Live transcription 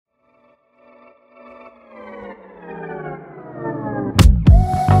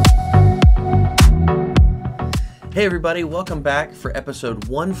Hey everybody, welcome back for episode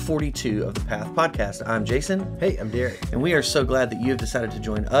 142 of the Path Podcast. I'm Jason. Hey, I'm Derrick. And we are so glad that you have decided to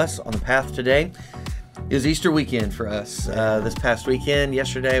join us on the Path today. It was Easter weekend for us this past weekend.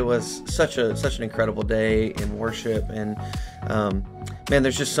 Yesterday was such an incredible day in worship. And man,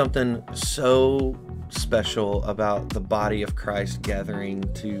 there's just something so special about the body of Christ gathering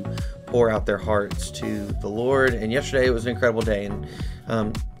to pour out their hearts to the Lord. And yesterday it was an incredible day. And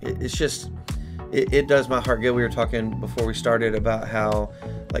it's just... It does my heart good. We were talking before we started about how,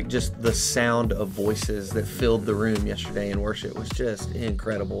 like, just the sound of voices that filled the room yesterday in worship was just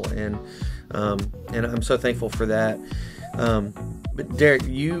incredible, and I'm so thankful for that. But Derrick,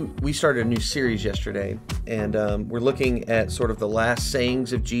 we started a new series yesterday, and we're looking at sort of the last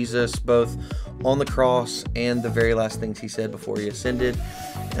sayings of Jesus, both on the cross and the very last things he said before he ascended.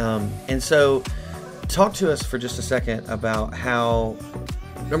 And so, talk to us for just a second about how.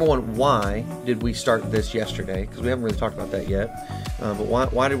 Number one, why did we start this yesterday? Because we haven't really talked about that yet. But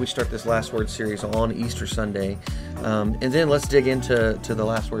why did we start this Last Word series on Easter Sunday? And then let's dig into the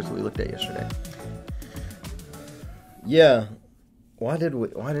last words that we looked at yesterday. Yeah, why did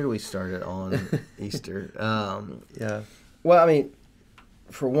we start it on Easter? Yeah. Well, I mean,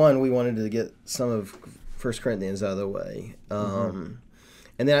 for one, we wanted to get some of 1 Corinthians out of the way, and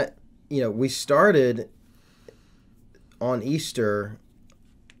then we started on Easter.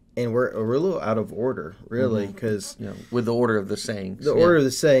 And we're a little out of order, really, because... with the order of the sayings. The order of the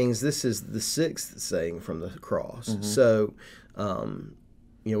sayings, this is the sixth saying from the cross. So, we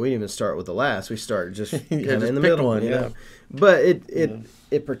didn't even start with the last. We started just kind of in the middle. One, But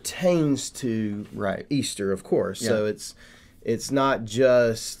it pertains to Easter, of course. Yeah. So it's not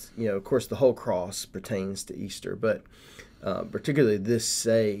just, of course, the whole cross pertains to Easter, but particularly this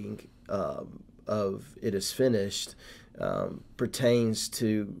saying of "it is finished," pertains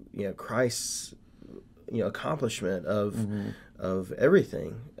to Christ's accomplishment of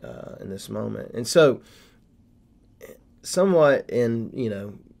everything in this moment, and so somewhat in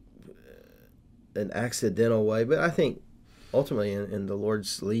an accidental way, but I think ultimately in the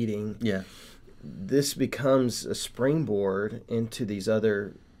Lord's leading, this becomes a springboard into these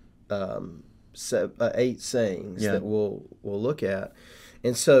other 8 sayings that we'll look at,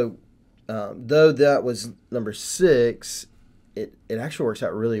 and so. Though that was number 6, it actually works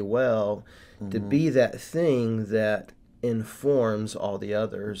out really well to be that thing that informs all the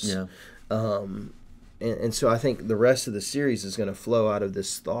others. Yeah. And so I think the rest of the series is going to flow out of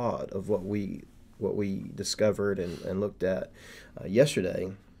this thought of what we discovered and looked at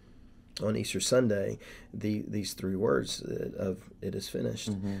yesterday on Easter Sunday. These 3 words of "it is finished."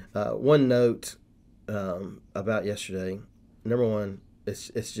 One note about yesterday. Number one.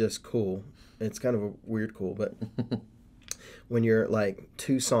 It's just cool. It's kind of a weird cool, but when you're like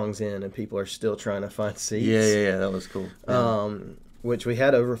 2 songs in and people are still trying to find seats. Yeah, that was cool. Which we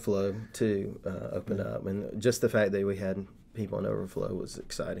had overflow to open up, and just the fact that we had people in overflow was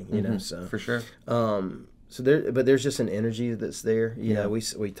exciting. So for sure. So there's just an energy that's there.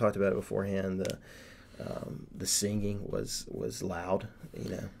 We talked about it beforehand. The singing was loud.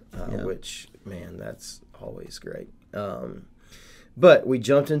 Which, man, that's always great. But we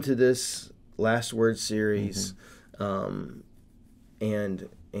jumped into this Last Word series, and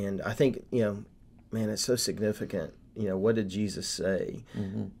I think man, it's so significant. What did Jesus say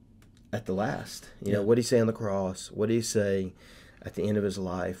at the last? What did he say on the cross? What did he say at the end of his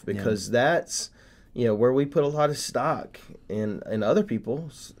life? Because that's where we put a lot of stock in other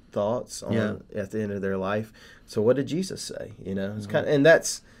people's thoughts on at the end of their life. So what did Jesus say? It's kind of, and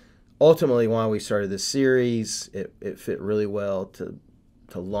that's. Ultimately, why we started this series, it fit really well to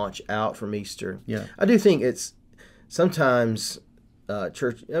launch out from Easter. Yeah, I do think it's sometimes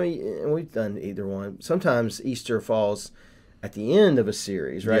church. I mean, and we've done either one. Sometimes Easter falls at the end of a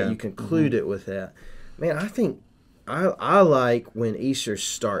series, right? You conclude it with that. Man, I think I like when Easter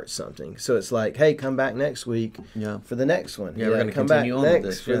starts something. So it's like, hey, come back next week for the next one. Yeah, we're going to continue on with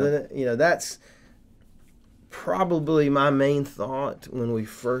this. For that's probably my main thought when we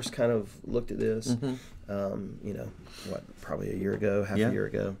first kind of looked at this, probably a year ago, half a year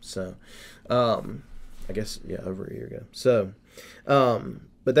ago. So, I guess, over a year ago. So,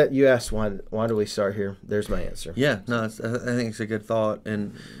 but that you asked why do we start here? There's my answer. Yeah, no, I think it's a good thought,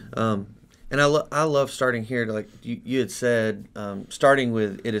 and I love starting here. To, like you had said, starting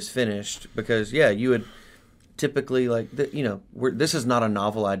with "it is finished," because you would. Typically, this is not a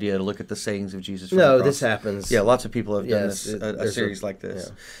novel idea to look at the sayings of Jesus. No, this happens. Yeah, lots of people have done a series like this.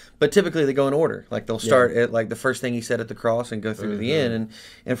 Yeah. But typically they go in order. Like they'll start at like the first thing he said at the cross and go through to the end.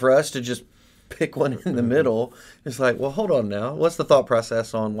 And for us to just pick one in the middle, it's like, well, hold on now. What's the thought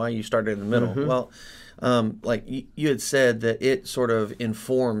process on why you started in the middle? Well, like you had said, that it sort of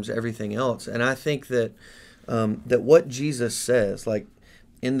informs everything else. And I think that that what Jesus says, like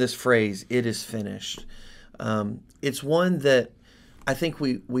in this phrase, "It is finished," it's one that I think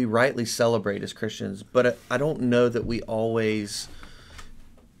we rightly celebrate as Christians, but I don't know that we always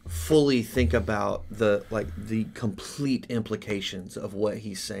fully think about the complete implications of what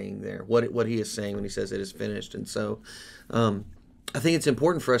he's saying there, what he is saying when he says it is finished. And so I think it's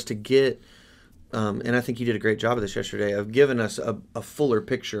important for us to get, and I think you did a great job of this yesterday, of giving us a fuller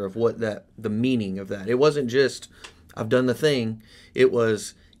picture of what the meaning of that. It wasn't just, I've done the thing. It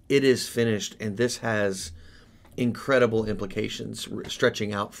was, it is finished, and this has incredible implications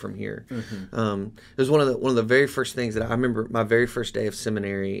stretching out from here. It was one of the very first things that I remember. My very first day of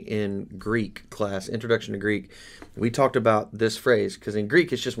seminary in Greek class, Introduction to Greek, we talked about this phrase, because in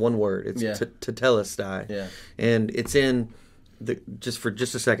Greek it's just one word. It's tetelestai, and it's in just for a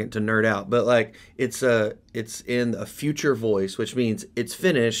second to nerd out, but like it's in a future voice, which means it's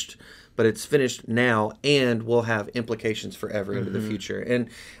finished, but it's finished now and will have implications forever into the future. And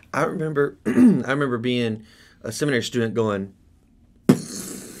I remember being a seminary student going,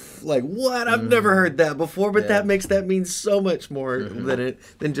 like, what? I've never heard that before, but that makes that mean so much more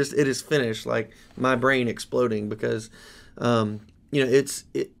than just it is finished. Like my brain exploding, because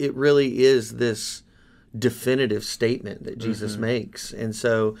it really is this definitive statement that Jesus makes. And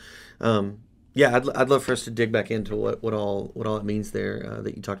so I'd love for us to dig back into what all it means there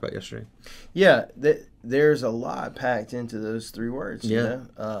that you talked about yesterday. Yeah, there's a lot packed into those three words. You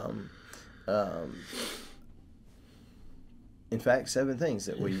know? In fact, 7 things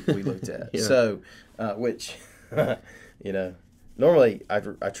that we looked at. So, which, normally I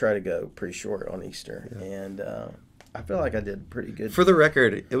try to go pretty short on Easter, and I feel like I did pretty good. For the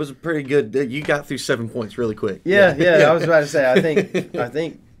record, it was pretty good. You got through 7 points really quick. Yeah. I was about to say, I think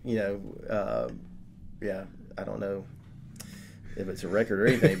I don't know if it's a record or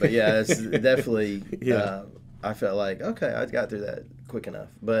anything, but it's definitely. I felt like, okay, I got through that quick enough,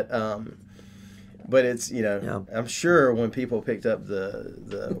 but it's, I'm sure when people picked up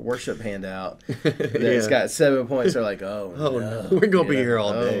the worship handout that it's got 7 points, they're like, oh no. We're going to be here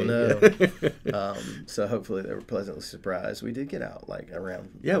all day. Oh, no. So hopefully they were pleasantly surprised. We did get out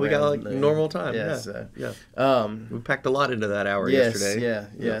around. Yeah, we got normal time. We packed a lot into that hour yesterday.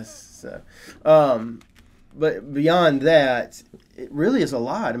 Yes. So, but beyond that, it really is a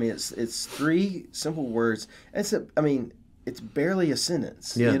lot. I mean, it's 3 simple words. It's barely a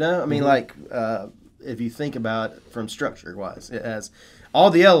sentence. I mean, if you think about it from structure-wise, it has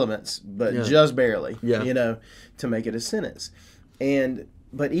all the elements, but just barely, to make it a sentence.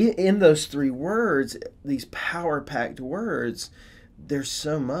 But in those 3 words, these power-packed words, there's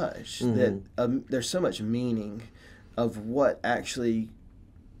so much that there's so much meaning of what actually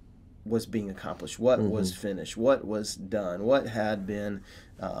was being accomplished, what was finished, what was done, what had been,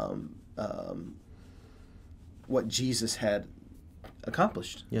 what Jesus had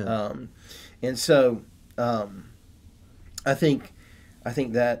accomplished. And so I think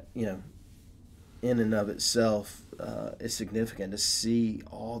that, in and of itself is significant to see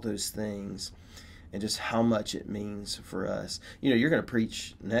all those things and just how much it means for us. You're going to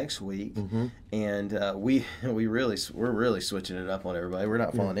preach next week, and we're really switching it up on everybody. We're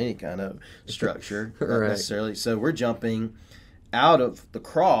not following any kind of structure necessarily. So we're jumping out of the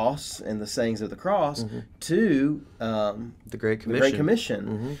cross and the sayings of the cross to the Great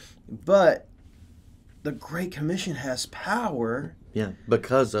Commission. But the Great Commission has power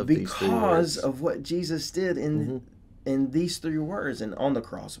because of what Jesus did in these 3 words, and on the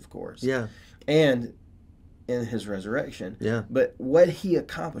cross, of course, and in his resurrection, but what he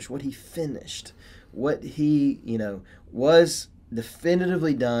accomplished, what he finished, what he was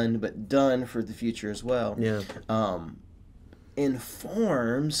definitively done, but done for the future as well,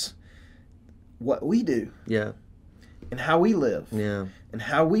 informs what we do, and how we live, and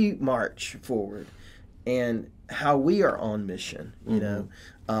how we march forward, and how we are on mission, and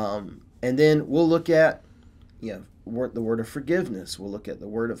then we'll look at, the word of forgiveness. We'll look at the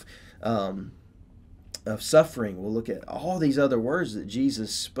word of suffering. We'll look at all these other words that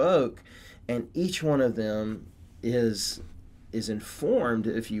Jesus spoke, and each one of them is informed,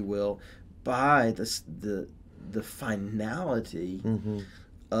 if you will, by the finality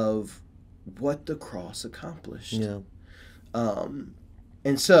of what the cross accomplished.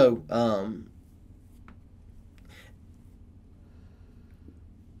 And so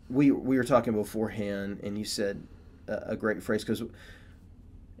we were talking beforehand, and you said a great phrase,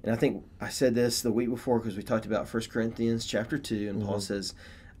 and I think I said this the week before, because we talked about 1 Corinthians chapter 2, and Paul says,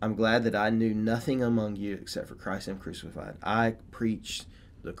 I'm glad that I knew nothing among you except for Christ and Him crucified. I preached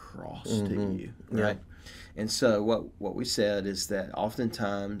the cross to you, right? And so what we said is that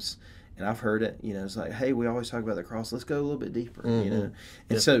oftentimes, and I've heard it, it's like, hey, we always talk about the cross. Let's go a little bit deeper, And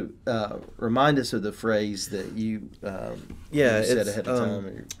so remind us of the phrase that you said ahead of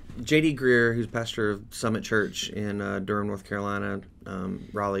time. J.D. Greer, who's pastor of Summit Church in Durham, North Carolina,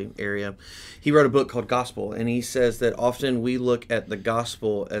 Raleigh area, he wrote a book called Gospel, and he says that often we look at the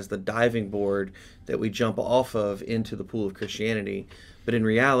gospel as the diving board that we jump off of into the pool of Christianity, but in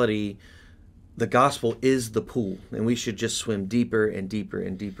reality, the gospel is the pool, and we should just swim deeper and deeper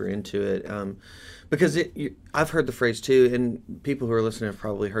and deeper into it. Because I've heard the phrase too, and people who are listening have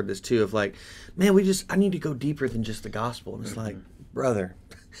probably heard this too, of like, man, I need to go deeper than just the gospel. And it's like, brother,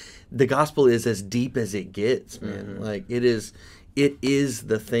 the gospel is as deep as it gets, man. Like it is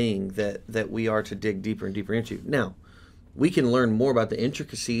the thing that we are to dig deeper and deeper into. Now, we can learn more about the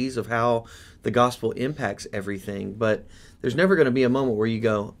intricacies of how the gospel impacts everything, but there's never going to be a moment where you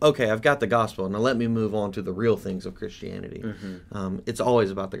go, okay, I've got the gospel, now let me move on to the real things of Christianity. It's always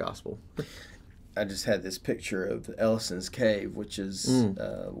about the gospel. I just had this picture of Ellison's Cave, which is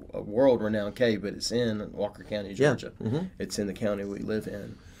a world-renowned cave, but it's in Walker County, Georgia. Yeah. It's in the county we live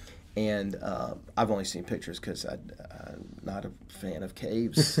in. And I've only seen pictures because I'm not a fan of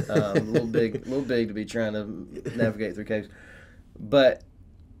caves. A little big to be trying to navigate through caves. But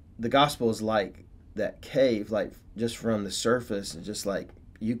the gospel is like that cave, like just from the surface, and just like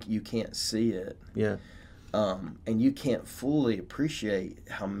you can't see it. Yeah. And you can't fully appreciate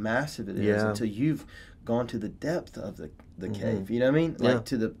how massive it is until you've gone to the depth of the cave. You know what I mean? Like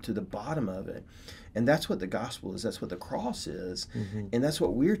to the bottom of it. And that's what the gospel is. That's what the cross is. And that's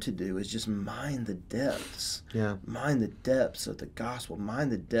what we're to do, is just mine the depths. Yeah. Mine the depths of the gospel. Mine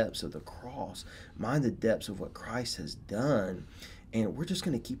the depths of the cross. Mine the depths of what Christ has done. And we're just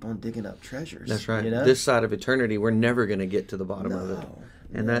going to keep on digging up treasures. That's right. This side of eternity, we're never going to get to the bottom of it.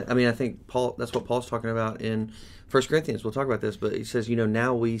 And I think that's what Paul's talking about in 1 Corinthians. We'll talk about this, but he says,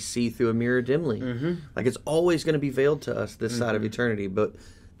 now we see through a mirror dimly. Like it's always going to be veiled to us, this side of eternity, but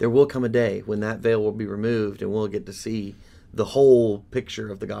there will come a day when that veil will be removed and we'll get to see the whole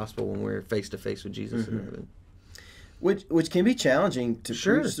picture of the gospel when we're face to face with Jesus in heaven. Which can be challenging to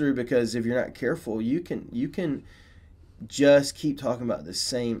preach through, because if you're not careful, you can just keep talking about the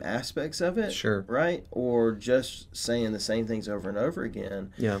same aspects of it, right? Or just saying the same things over and over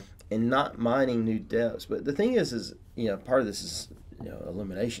again, and not mining new depths. But the thing is part of this is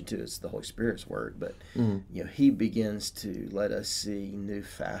illumination too. It's the Holy Spirit's work, but He begins to let us see new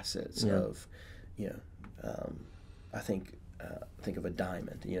facets of, I think of a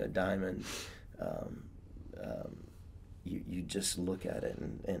diamond. Diamond. You just look at it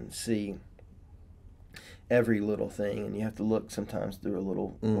and see every little thing, and you have to look sometimes through a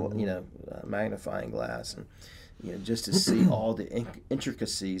little, magnifying glass, and just to see all the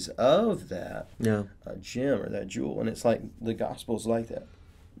intricacies of that gem or that jewel. And it's like the gospel is like that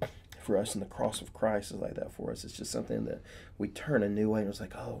for us, and the cross of Christ is like that for us. It's just something that we turn a new way, and it's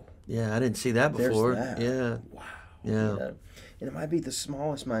like, oh, yeah, I didn't see that before. There's that. Yeah, wow. Yeah, and it might be the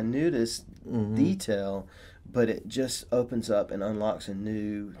smallest, minutest detail, but it just opens up and unlocks a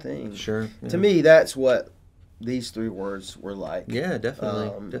new thing. Sure. Yeah. To me, that's what these three words were like. Yeah,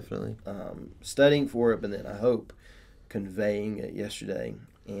 definitely. Studying for it, but then I hope conveying it yesterday.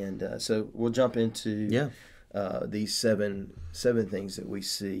 And so we'll jump into these seven things that we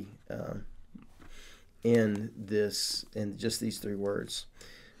see in just these three words.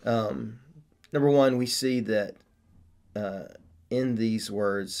 Number one, we see that in these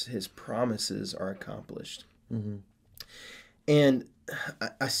words, His promises are accomplished. And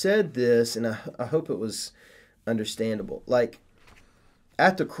I said this, and I hope it was understandable. Like,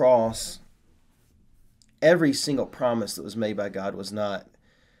 at the cross, every single promise that was made by God was not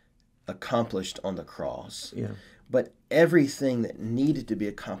accomplished on the cross. Yeah. But everything that needed to be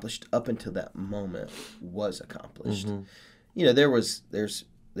accomplished up until that moment was accomplished.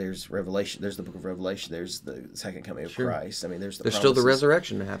 There's Revelation. There's the book of Revelation. There's the second coming of Christ. I mean, there's still the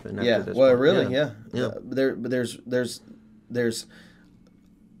resurrection to happen. After this well, point. Really, there's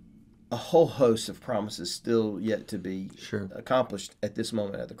a whole host of promises still yet to be accomplished at this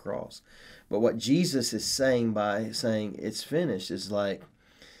moment at the cross. But what Jesus is saying by saying it's finished is like,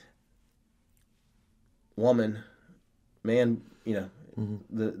 woman, man,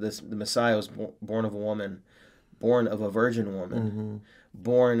 the Messiah was born of a woman, born of a virgin woman,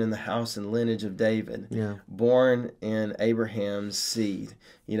 born in the house and lineage of David, born in Abraham's seed,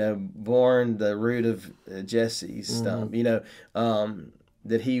 born the root of Jesse's stump,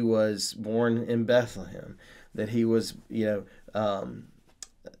 that he was born in Bethlehem, that he was,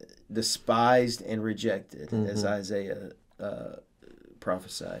 despised and rejected, as Isaiah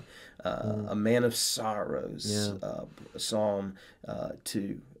prophesied. A man of sorrows. Psalm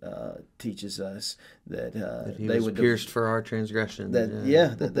 2 teaches us that he they was would pierced for our transgressions.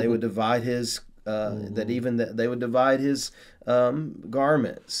 That they would divide his that they would divide his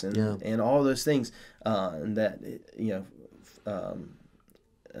garments and all those things, and that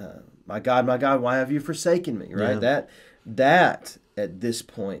my God, why have you forsaken me? Right? That at this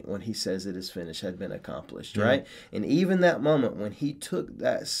point when he says it is finished had been accomplished, right? And even that moment when he took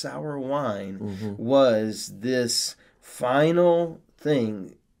that sour wine was this final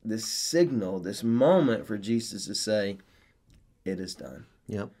thing, this signal, this moment for Jesus to say, it is done.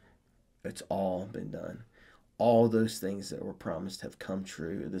 It's all been done. All those things that were promised have come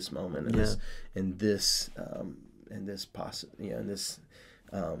true at this moment, in this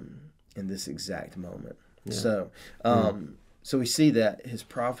exact moment. So we see that his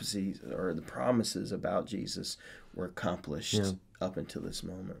prophecies or the promises about Jesus were accomplished up until this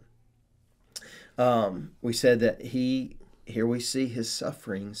moment. We said that here we see his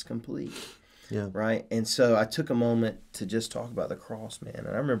sufferings complete. Right. And so I took a moment to just talk about the cross, man. And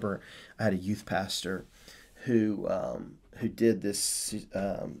I remember I had a youth pastor who did this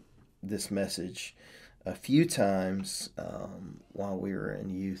message a few times while we were in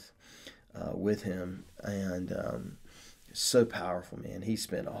youth with him, and so powerful, man. He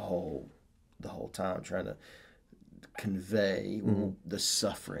spent the whole time trying to convey the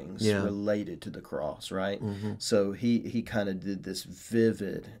sufferings related to the cross, right? So he kind of did this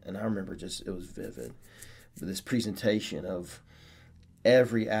vivid, and I remember it was vivid, this presentation of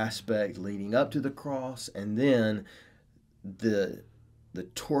every aspect leading up to the cross, and then the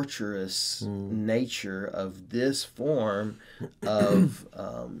torturous nature of this form of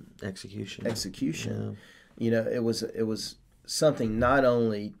execution. It was something not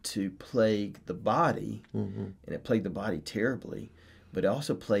only to plague the body, and it plagued the body terribly, but it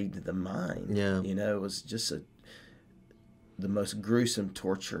also plagued the mind. It was just the most gruesome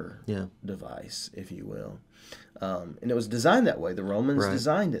torture device, if you will. And it was designed that way. The Romans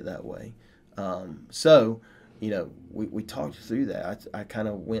designed it that way. So we talked through that. I kind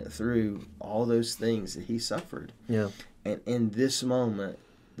of went through all those things that he suffered. And in this moment,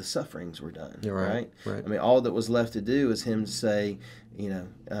 the sufferings were done. Right? I mean, all that was left to do is him to say,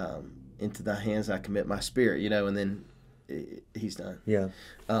 into thy hands I commit my spirit, and then he's done.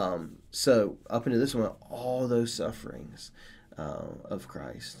 So up into this one, all those sufferings of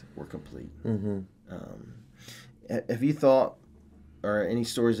Christ were complete. Have you thought, or any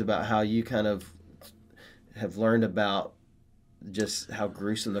stories about how you kind of have learned about just how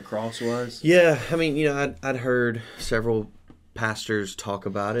gruesome the cross was? Yeah, I mean, I'd heard several pastors talk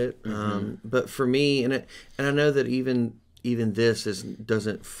about it, but for me, and I know that even this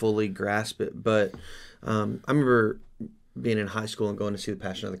doesn't fully grasp it, but I remember being in high school and going to see the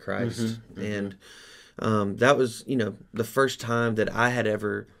Passion of the Christ, and that was the first time that I had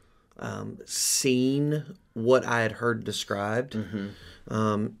ever seen what I had heard described, and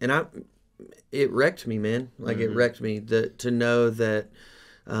it wrecked me, man. Like it wrecked me to know that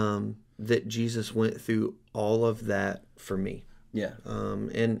that Jesus went through all of that for me.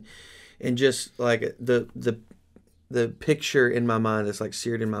 And just like the picture in my mind that's like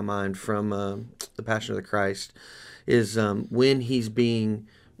seared in my mind from the Passion of the Christ is when he's being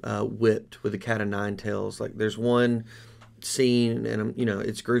whipped with a cat of nine tails. Like there's one scene, and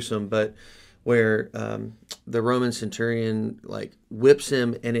it's gruesome, but where the Roman centurion like whips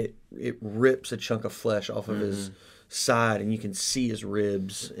him, and it rips a chunk of flesh off of his side, and you can see his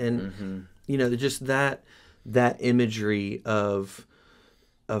ribs, and just that imagery of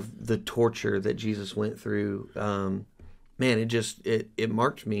the torture that Jesus went through, man, it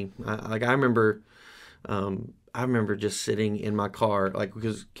marked me. I remember just sitting in my car, like,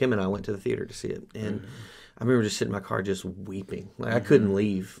 because Kim and I went to the theater to see it, and I remember just sitting in my car just weeping. Like I couldn't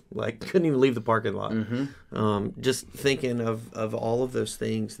leave. Like couldn't even leave the parking lot. Just thinking of all of those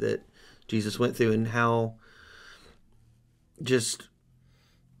things that Jesus went through, and how just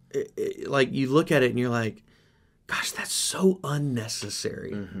like you look at it and you're like, gosh, that's so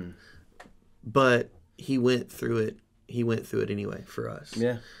unnecessary. But he went through it. He went through it anyway for us.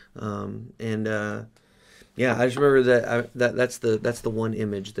 I just remember that's the one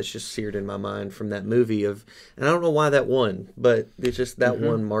image that's just seared in my mind from that movie and I don't know why that one, but it's just that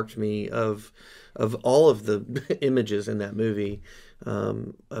one marked me of all of the images in that movie,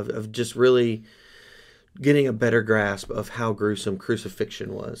 of just really getting a better grasp of how gruesome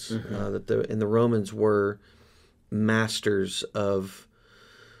crucifixion was. That the Romans were masters of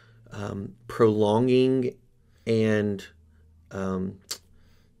prolonging and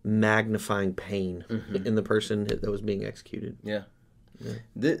magnifying pain in the person that was being executed.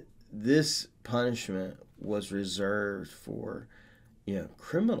 This punishment was reserved for,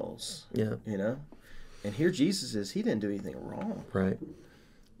 criminals. Yeah. And here Jesus is, he didn't do anything wrong. Right.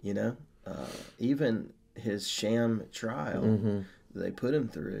 Even his sham trial that they put him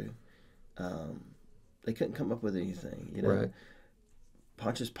through, they couldn't come up with anything, Right.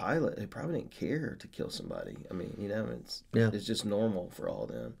 Pontius Pilate, they probably didn't care to kill somebody. I mean, it's just normal for all of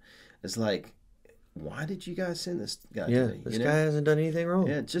them. It's like, why did you guys send this guy to me? This guy hasn't done anything wrong.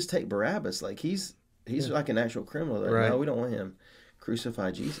 Yeah, just take Barabbas. Like, he's like an actual criminal. Like, no, we don't want him.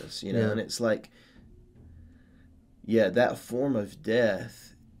 Crucify Jesus, And it's like, that form of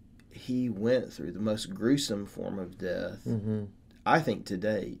death, he went through the most gruesome form of death, I think, to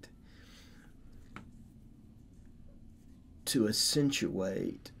date, to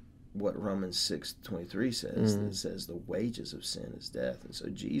accentuate what Romans 6:23 says. That says the wages of sin is death. And so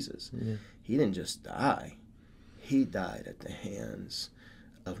Jesus, he didn't just die. He died at the hands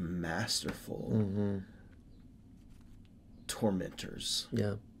of masterful tormentors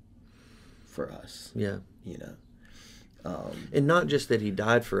for us. Yeah. And not just that he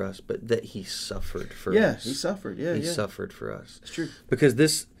died for us, but that he suffered for us. Yeah, he suffered. Yeah, he suffered for us. It's true. Because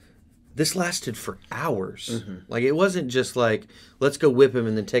this lasted for hours. Like, it wasn't just like, let's go whip him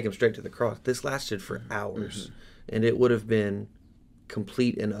and then take him straight to the cross. This lasted for hours. And it would have been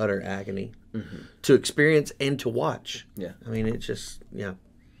complete and utter agony to experience and to watch. Yeah. I mean, it's just,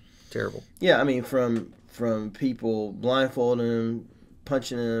 terrible. Yeah, I mean, from people blindfolding him,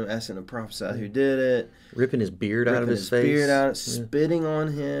 punching him, asking him to prophesy who did it. Ripping his beard out of his face. Spitting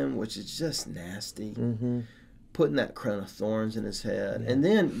on him, which is just nasty. Putting that crown of thorns in his head. And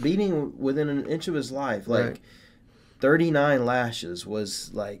then beating within an inch of his life. Like, 39 lashes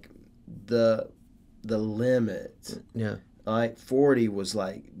was like the limit. Yeah. Like, 40 was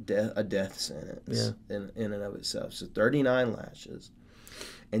like a death sentence in and of itself. So 39 lashes.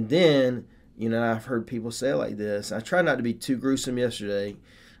 And then, I've heard people say it like this. I tried not to be too gruesome yesterday.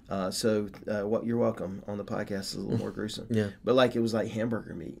 You're welcome on the podcast is a little more gruesome. Yeah. But like, it was like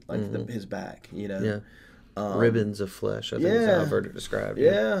hamburger meat, like his back, Yeah. Ribbons of flesh, I think is how I've heard it described.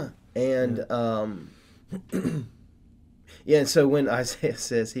 Yeah. And, and so when Isaiah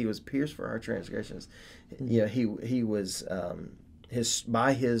says he was pierced for our transgressions, he was,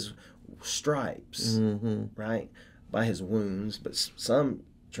 by his stripes, right? By his wounds, but some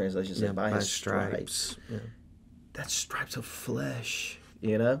translations say by his stripes. Yeah. That's stripes of flesh,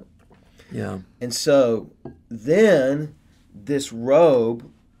 Yeah. And so then this robe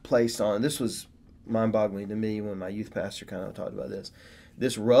placed on, this was mind-boggling to me when my youth pastor kind of talked about this.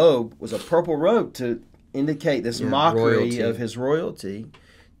 This robe was a purple robe to indicate this mockery royalty. of his royalty.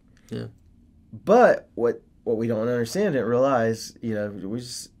 Yeah. But what we don't understand, didn't realize, we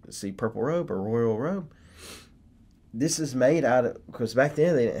just see purple robe or royal robe. This is made out of, because back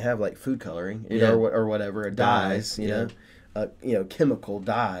then they didn't have like food coloring, or whatever, or dyes, chemical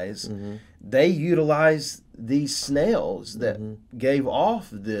dyes. They utilized these snails that gave off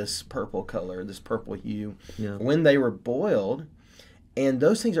this purple color, this purple hue, when they were boiled. And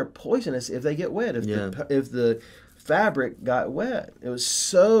those things are poisonous if they get wet. If the fabric got wet, it was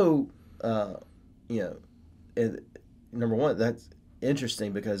so, number one, that's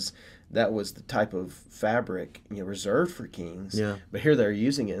interesting because that was the type of fabric reserved for kings. Yeah. But here they're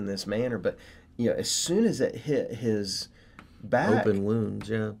using it in this manner. But as soon as it hit his back, open wounds.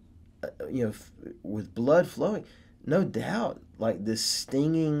 Yeah. With blood flowing, no doubt, like this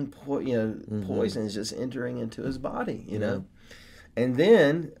stinging, poison is just entering into his body. And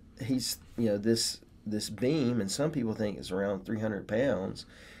then he's this beam, and some people think it's around 300 pounds,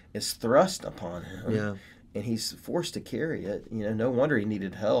 is thrust upon him. Yeah. And he's forced to carry it. No wonder he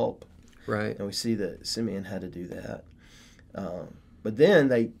needed help. Right. And we see that Simeon had to do that. But then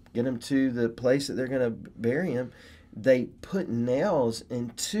they get him to the place that they're going to bury him. They put nails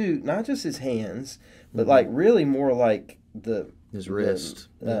into not just his hands, but like really more like his wrist.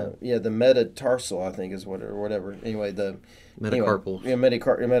 The metatarsal, I think is what, or whatever. Anyway, the metacarpals.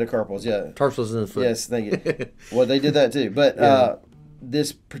 Metacarpals. Yeah. Tarsals in the foot. Yes, thank you. Well, they did that too. But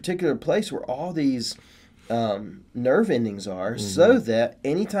this particular place where all these nerve endings are, so that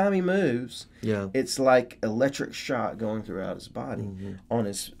anytime he moves, it's like electric shock going throughout his body, on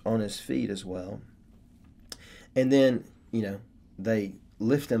his feet as well. And then they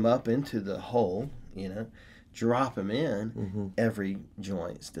lift him up into the hole, drop him in. Every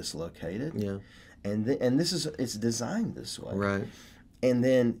joint's dislocated. Yeah. And it's designed this way. Right. And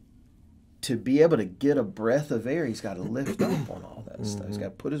then to be able to get a breath of air, he's got to lift up on all that stuff. He's got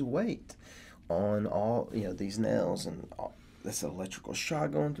to put his weight on all these nails and all this electrical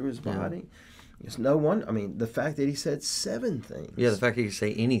shock going through his body. It's no one. I mean, the fact that he said 7 things. Yeah, the fact that he could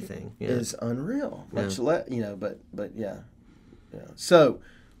say anything is unreal. Much less, but yeah. So,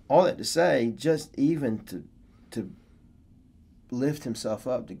 all that to say, just even to lift himself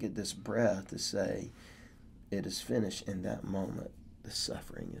up to get this breath to say, it is finished. In that moment, the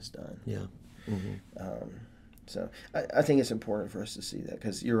suffering is done. Yeah. Mm-hmm. So I think it's important for us to see that,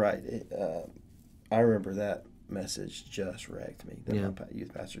 because you're right. I remember that message just wrecked me that my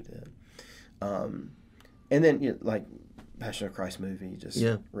youth pastor did. And then like Passion of Christ movie just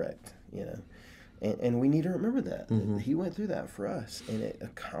wrecked, and we need to remember that. Mm-hmm. He went through that for us, and it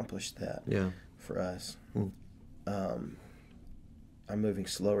accomplished that for us. Mm. I'm moving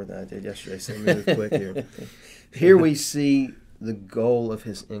slower than I did yesterday, so let me move quick here. Here we see the goal of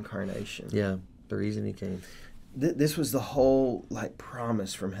his incarnation. Yeah, the reason he came. This was the whole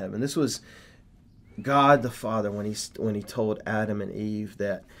promise from heaven. This was God the Father when he told Adam and Eve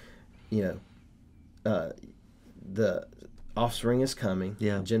that, the offspring is coming.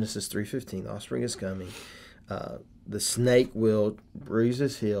 Yeah. Genesis 3:15, the offspring is coming. The snake will bruise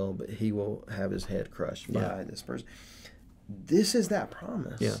his heel, but he will have his head crushed by this person. This is that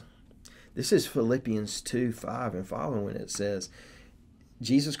promise. Yeah. This is Philippians 2:5 and following, when it says,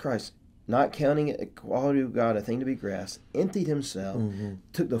 Jesus Christ, not counting it equality with God a thing to be grasped, emptied himself,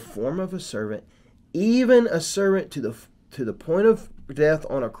 took the form of a servant, even a servant to the point of death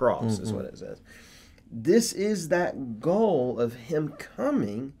on a cross, is what it says. This is that goal of him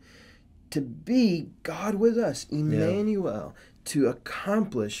coming to be God with us, Emmanuel, to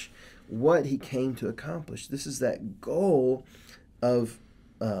accomplish what he came to accomplish. This is that goal of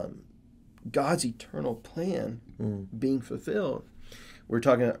God's eternal plan being fulfilled. We were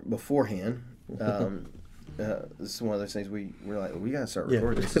talking beforehand. This is one of those things we're like, we got to start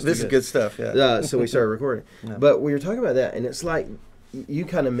recording. This is good stuff. Yeah. So we started recording. But we were talking about that, and it's like, you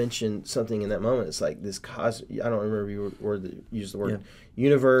kind of mentioned something in that moment. It's like this I don't remember you used the word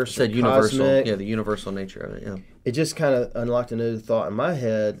universe. Said universal. Cosmic. Yeah, the universal nature of it. Yeah. It just kind of unlocked a new thought in my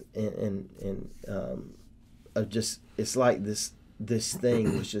head, and of just, it's like this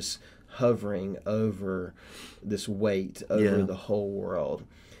thing was just hovering over this weight over the whole world.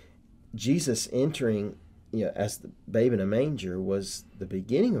 Jesus entering, as the babe in a manger was the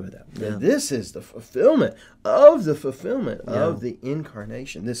beginning of that. Yeah. This is the fulfillment of the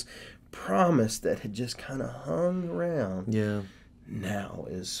incarnation. This promise that had just kind of hung around. Yeah. Now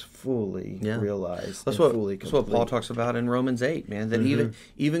is fully realized. That's what Paul talks about in Romans 8, man. That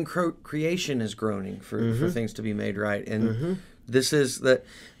even creation is groaning for things to be made right. And this is that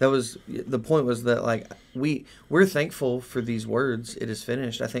was the point, was that we're thankful for these words. It is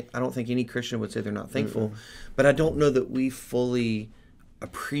finished. I don't think any Christian would say they're not thankful, but I don't know that we fully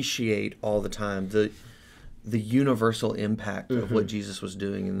appreciate all the time the universal impact of what Jesus was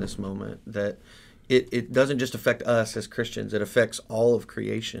doing in this moment. That it doesn't just affect us as Christians; it affects all of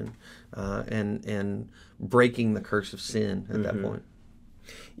creation, and breaking the curse of sin at that point.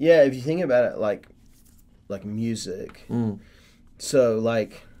 Yeah, if you think about it, like music. So,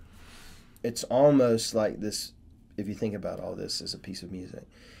 it's almost like this, if you think about all this as a piece of music,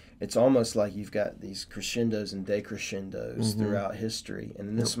 it's almost like you've got these crescendos and decrescendos throughout history. And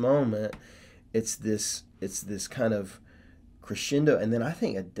in this moment, it's this kind of crescendo, and then I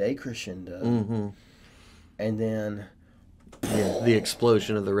think a decrescendo, and then... the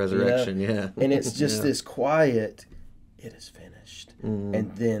explosion of the resurrection, And it's just this quiet, it is finished.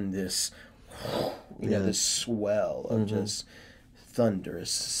 And then this, this swell of just... thunderous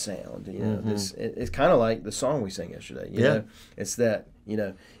sound, this it's kind of like the song we sang yesterday. You know, it's that,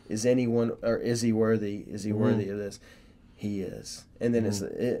 is anyone, or is he worthy? Is he worthy of this? He is. And then it's,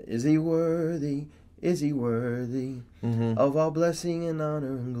 is he worthy? Is he worthy of all blessing and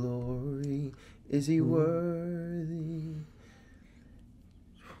honor and glory? Is he worthy?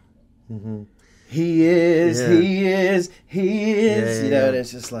 He is. He is. He is. And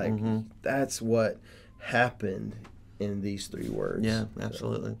it's just like that's what happened in these 3 words. Yeah,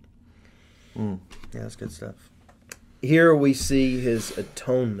 absolutely. Yeah, that's good stuff. Here we see his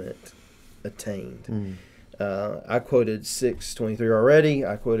atonement attained. I quoted 6:23 already.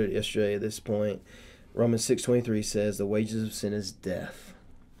 I quoted it yesterday at this point. Romans 6:23 says, the wages of sin is death.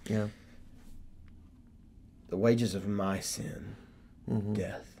 Yeah. The wages of my sin,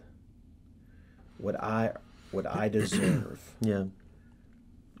 death. What I deserve,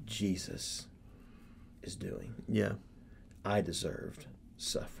 Jesus is doing. Yeah. I deserved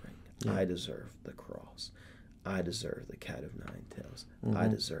suffering. Yeah. I deserved the cross. I deserve the cat of 9 tails. I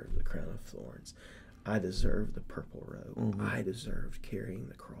deserve the crown of thorns. I deserve the purple robe. I deserved carrying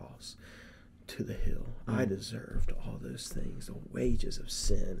the cross to the hill. I deserved all those things. The wages of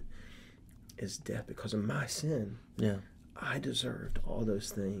sin is death because of my sin. Yeah. I deserved all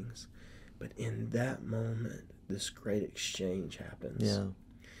those things. But in that moment, this great exchange happens. Yeah.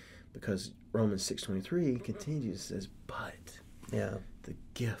 Because Romans 6:23 continues, says, but Yeah. the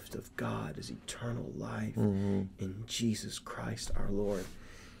gift of God is eternal life Mm-hmm. in Jesus Christ our Lord.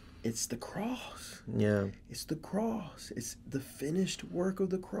 It's the cross. Yeah. It's the cross. It's the finished work of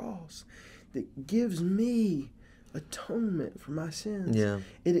the cross that gives me atonement for my sins. Yeah.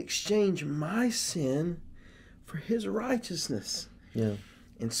 It exchanged my sin for his righteousness. Yeah.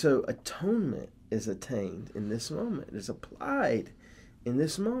 And so atonement is attained in this moment. It's applied in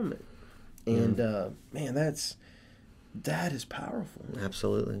this moment. And man, that is powerful.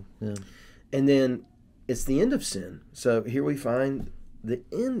 Absolutely. Yeah. And then it's the end of sin. So here we find the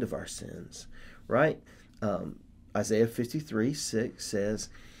end of our sins, right? Isaiah 53:6 says,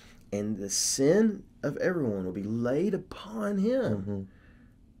 and the sin of everyone will be laid upon him. Mm-hmm.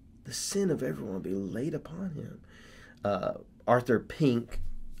 The sin of everyone will be laid upon him. Arthur Pink,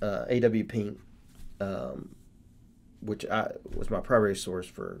 A.W. Pink, which was my primary source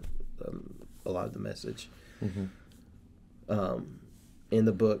for a lot of the message. Mm-hmm. In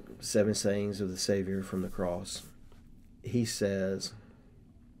the book, Seven Sayings of the Savior from the Cross, he says,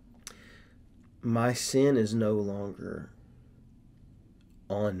 my sin is no longer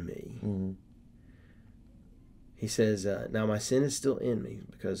on me. Mm-hmm. He says, now my sin is still in me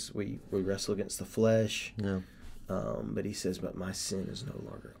because we wrestle against the flesh. Yeah. But he says, but my sin is no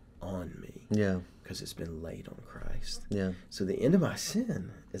longer on me. Yeah. Because it's been laid on Christ. Yeah. So the end of my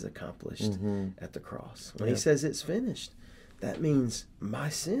sin is accomplished at the cross. When he says it's finished, that means my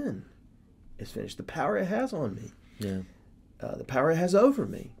sin is finished. The power it has on me, the power it has over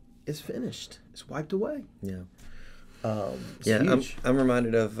me, is finished. It's wiped away. Yeah. Huge. I'm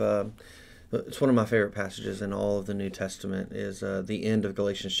reminded of it's one of my favorite passages in all of the New Testament is the end of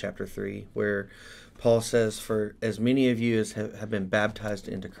Galatians chapter 3, where Paul says, for as many of you as have been baptized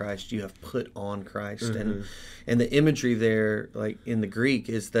into Christ, you have put on Christ. And the imagery there, like in the Greek,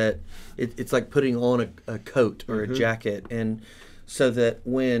 is that it's like putting on a coat or a jacket. And so that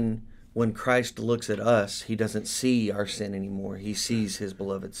when Christ looks at us, he doesn't see our sin anymore. He sees his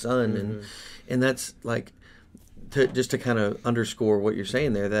beloved Son. And that's like, just to kind of underscore what you're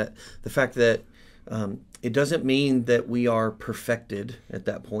saying there, that the fact that it doesn't mean that we are perfected at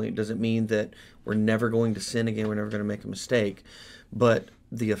that point. It doesn't mean that we're never going to sin again. We're never going to make a mistake. But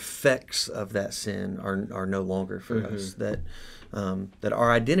the effects of that sin are no longer for us. That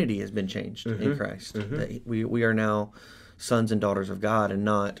our identity has been changed in Christ. That we are now sons and daughters of God and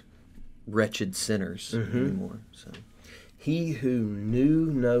not wretched sinners anymore. So he who knew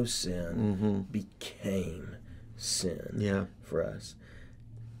no sin became sin for us,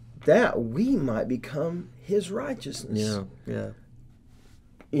 that we might become his righteousness. Talking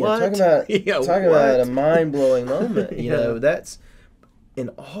about a mind-blowing moment. You know, that's, and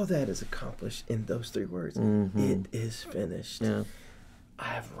all that is accomplished in those three words. It is finished. I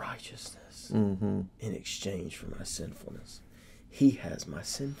have righteousness in exchange for my sinfulness. He has my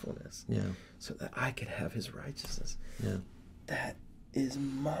sinfulness so that I could have his righteousness. That is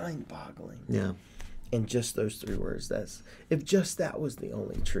mind-boggling. And just those three words, if just that was the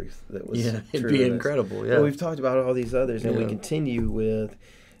only truth that was it'd be incredible. Well, we've talked about all these others, and we continue with,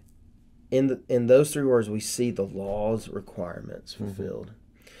 in those three words, we see the law's requirements fulfilled.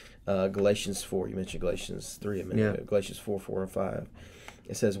 Galatians 4, you mentioned Galatians 3 a minute ago. Galatians 4, 4 and 5.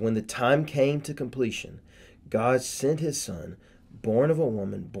 It says, when the time came to completion, God sent his Son, born of a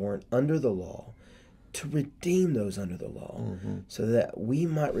woman, born under the law, to redeem those under the law, so that we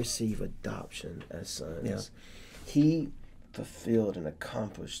might receive adoption as sons. He fulfilled and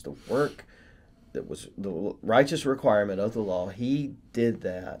accomplished the work that was the righteous requirement of the law. He did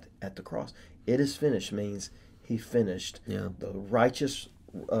that at the cross. It is finished means he finished the righteous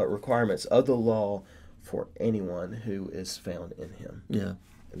requirements of the law for anyone who is found in him. And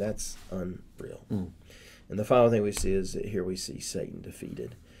that's unreal. And the final thing we see is that here we see Satan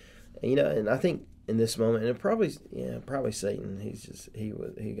defeated. And, and I think in this moment, and probably Satan, he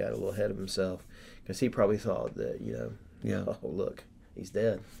got a little ahead of himself, because he probably thought that, oh, look, he's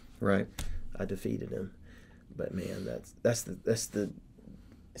dead. Right. I defeated him. But man, that's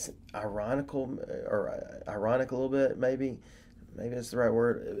it's ironical, or ironic a little bit, maybe that's the right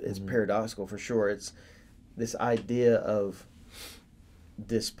word. It's paradoxical for sure. It's this idea of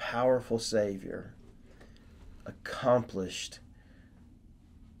this powerful Savior accomplished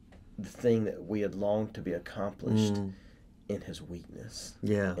the thing that we had longed to be accomplished in his weakness,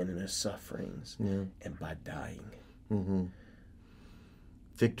 and in his sufferings, and by dying.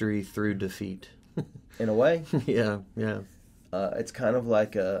 Victory through defeat. In a way, it's kind of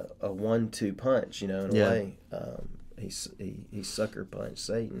like a 1-2 punch, in a way. He sucker punched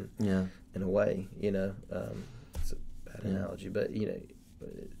Satan. Yeah. In a way, it's a bad analogy, but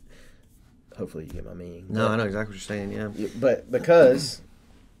hopefully you get my meaning. No, I know exactly what you're saying. Yeah. But because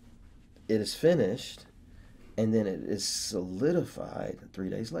it is finished, and then it is solidified 3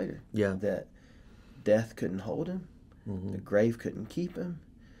 days later. Yeah. That death couldn't hold him, the grave couldn't keep him,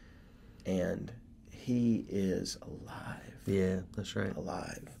 and he is alive. Yeah, that's right.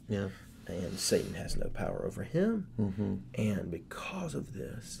 Alive. Yeah. And Satan has no power over him. And because of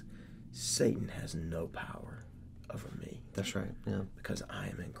this, Satan has no power over me. That's right. Yeah. Because I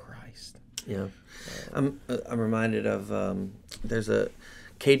am in Christ. Yeah. I'm reminded of there's a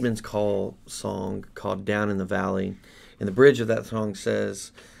Caedmon's Call song called Down in the Valley. And the bridge of that song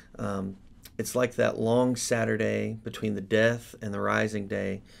says, it's like that long Saturday between the death and the rising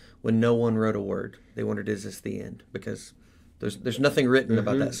day when no one wrote a word. They wondered, is this the end? Because there's nothing written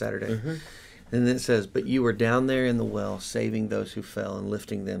about that Saturday. And then it says, but you were down there in the well, saving those who fell and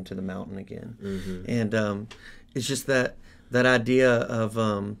lifting them to the mountain again. And it's just that idea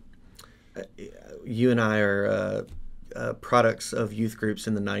of you and I are products of youth groups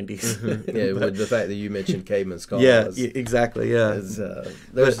in the 90s. Yeah, with the fact that you mentioned Caedmon's Call. Yeah, exactly, yeah.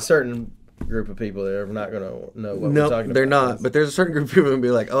 There's a certain group of people that are not going to know what we're talking about. No, they're not. But there's a certain group of people who will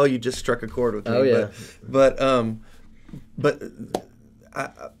be like, oh, you just struck a chord with me. Oh, yeah. But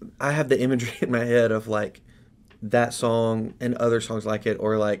I have the imagery in my head of like that song and other songs like it,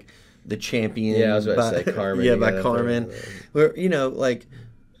 or like The Champion. Yeah, I was about to say Carmen. Yeah, by Carmen. Where, like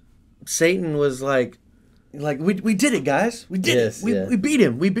Satan was like we did it, guys. We did it. We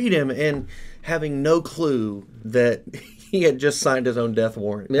beat him. And having no clue that he had just signed his own death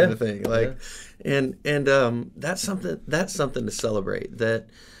warrant kind of thing. And that's something to celebrate, that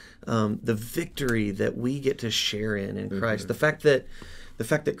the victory that we get to share in Christ. The fact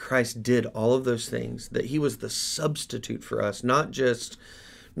that Christ did all of those things, that he was the substitute for us, not just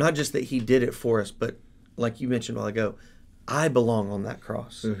that he did it for us, but like you mentioned a while ago, I belong on that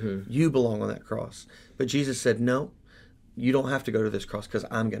cross. You belong on that cross. But Jesus said, no, you don't have to go to this cross because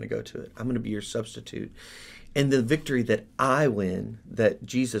I'm going to go to it. I'm going to be your substitute. And the victory that I win, that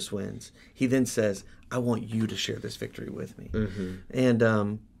Jesus wins, he then says, I want you to share this victory with me.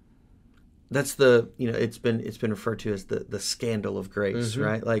 And that's it's been referred to as the scandal of grace,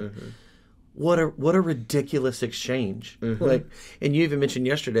 right? Like, what a ridiculous exchange. Like, and you even mentioned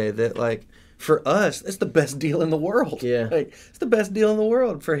yesterday that, like, for us, it's the best deal in the world. Yeah, like, it's the best deal in the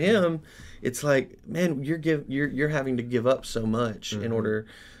world. For him, it's like, man, you're having to give up so much in order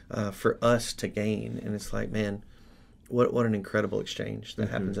for us to gain, and it's like, man, what an incredible exchange that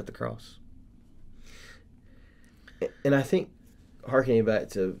happens at the cross. And I think, harkening back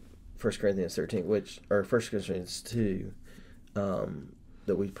to 1 Corinthians 13, or 1 Corinthians 2,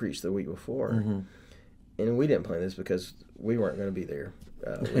 that we preached the week before, and we didn't plan this because we weren't going to be there.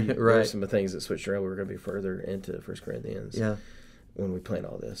 There were some things that switched around. We were going to be further into 1 Corinthians when we planned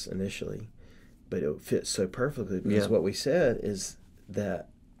all this initially, but it fits so perfectly because what we said is that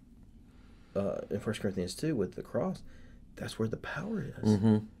in 1 Corinthians 2 with the cross, that's where the power is,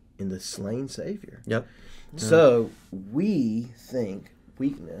 in the slain Savior. So we think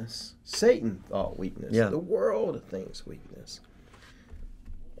weakness. Satan thought weakness. The world thinks weakness.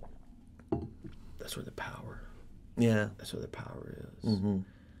 That's where the power. That's where the power is.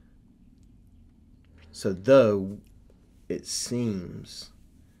 So though it seems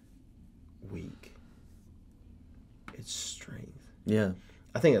weak, it's strength.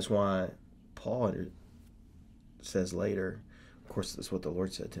 I think that's why Paul says later, of course that's what the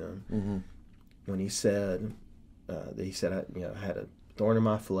Lord said to him, when he said I had a thorn in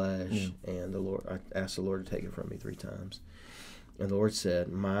my flesh, and I asked the Lord to take it from me 3 times. And the Lord said,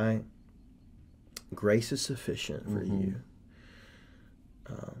 my grace is sufficient for you.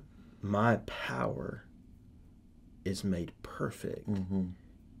 My power is made perfect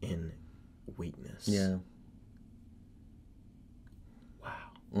in weakness.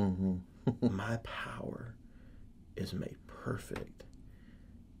 Wow. My power is made perfect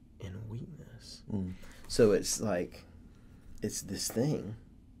in weakness. So it's like, it's this thing.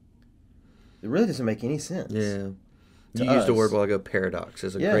 It really doesn't make any sense. You used a word a while ago, paradox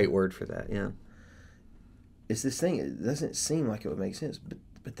is a great word for that. It's this thing. It doesn't seem like it would make sense,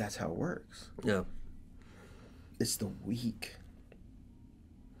 but that's how it works. It's the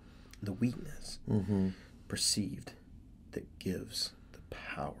weakness perceived that gives the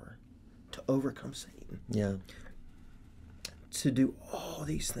power to overcome Satan. To do all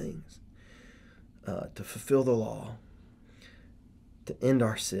these things, to fulfill the law, to end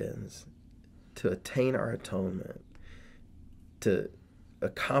our sins, to attain our atonement, to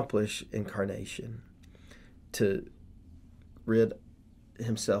accomplish incarnation, to rid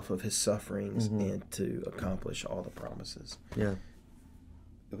himself of his sufferings, and to accomplish all the promises. Yeah.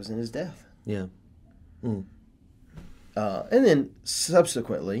 It was in his death. Yeah. And then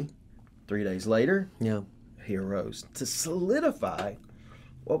subsequently, 3 days later, he arose to solidify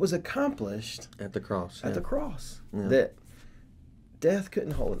what was accomplished at the cross. At the cross. That death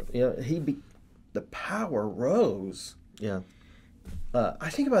couldn't hold him. The power rose. Yeah. I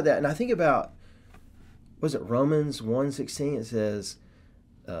think about that, and I think about, was it Romans 1:16? It says,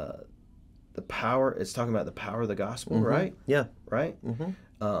 the power. It's talking about the power of the gospel, right? Yeah. Right.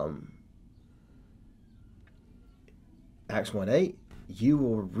 Acts 1:8. You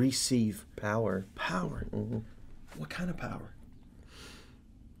will receive power. Power. What kind of power?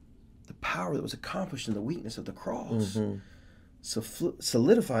 The power that was accomplished in the weakness of the cross. So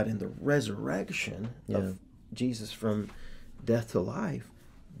solidified in the resurrection of Jesus from death to life.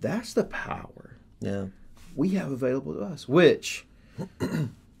 That's the power we have available to us, which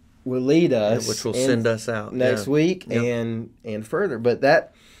will lead us, which will send us out next week and further. But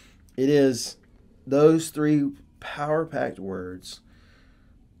that it is those three power-packed words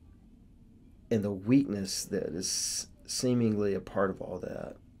and the weakness that is seemingly a part of all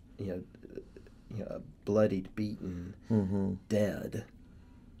that. A bloodied, beaten, dead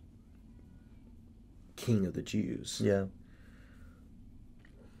King of the Jews. Yeah.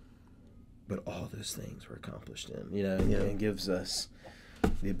 But all those things were accomplished in him, and gives us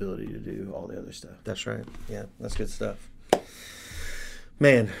the ability to do all the other stuff. That's right. Yeah, that's good stuff.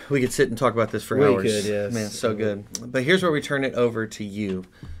 Man, we could sit and talk about this for hours. We could, yes. Man, so good. But here's where we turn it over to you.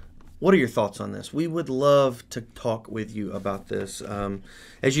 What are your thoughts on this? We would love to talk with you about this.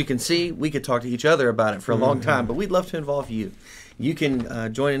 As you can see, we could talk to each other about it for a long time, but we'd love to involve you. You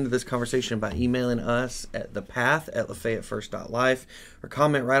can join into this conversation by emailing us at thepath@lafayettefirst.life, or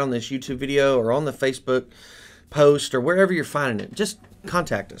comment right on this YouTube video or on the Facebook post or wherever you're finding it. Just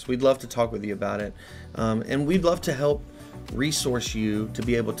contact us. We'd love to talk with you about it. And we'd love to help resource you to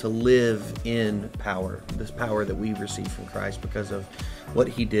be able to live in power, this power that we receive from Christ because of what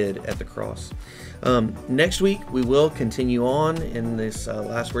he did at the cross. Next week, we will continue on in this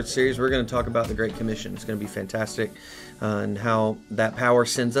Last Word series. We're going to talk about the Great Commission. It's going to be fantastic and how that power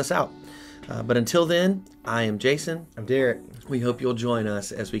sends us out. But until then, I am Jason. I'm Derrick. We hope you'll join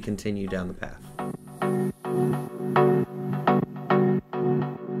us as we continue down the path.